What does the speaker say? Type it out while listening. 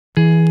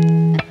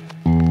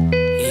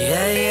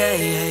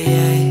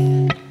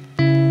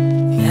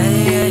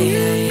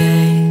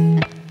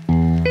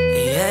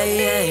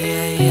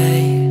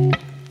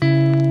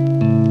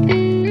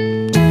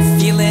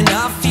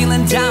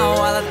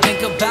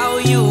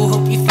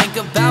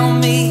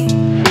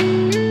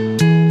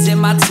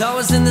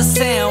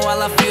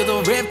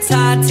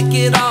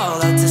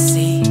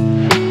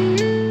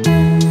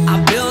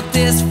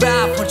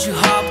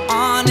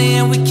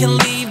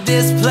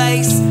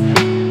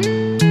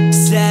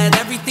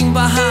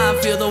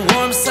feel the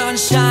warm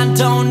sunshine,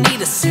 don't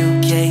need a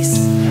suitcase.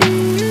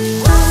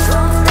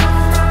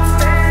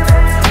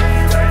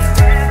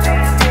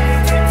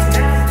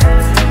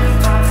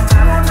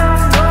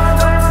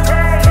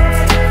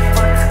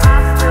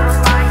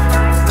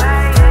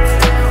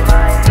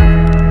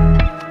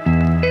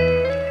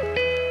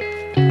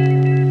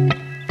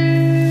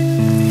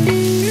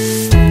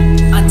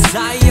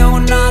 Untie your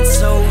knot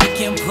so we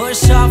can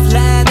push off,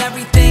 let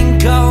everything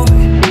go.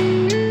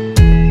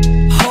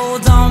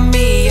 Hold on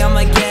me,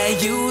 I'ma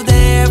get you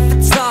there if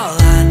it's all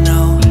I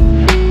know.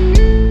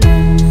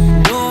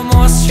 No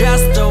more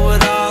stress, throw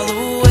it all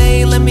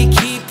away, let me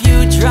keep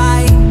you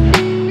dry.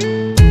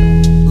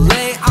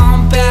 Lay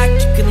on back,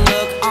 you can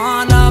look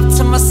on up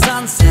to my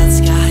sunset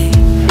sky.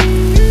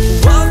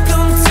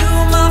 Welcome to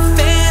my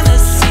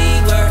fantasy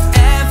where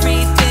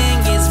everything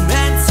is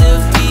meant to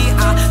be.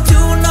 I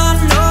do not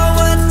know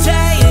what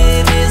day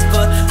it is,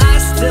 but I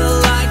still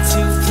like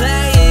to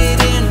play it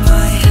in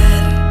my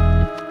head.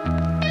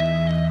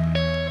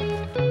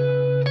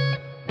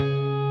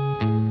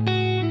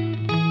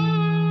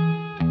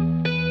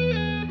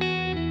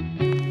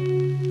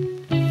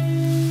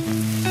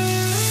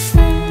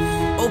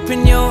 Open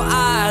your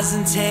eyes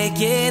and take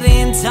it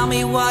in, tell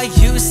me what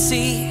you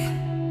see.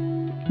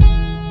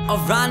 A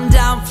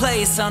rundown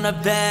place on a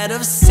bed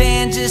of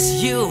sand,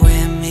 just you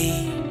and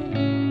me.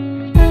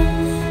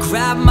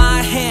 Grab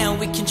my hand,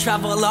 we can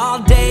travel all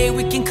day,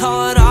 we can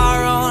call it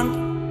our own.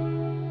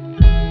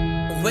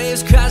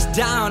 Waves crash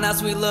down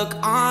as we look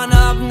on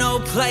up, no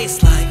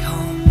place like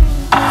home.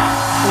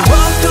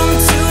 Welcome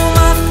to my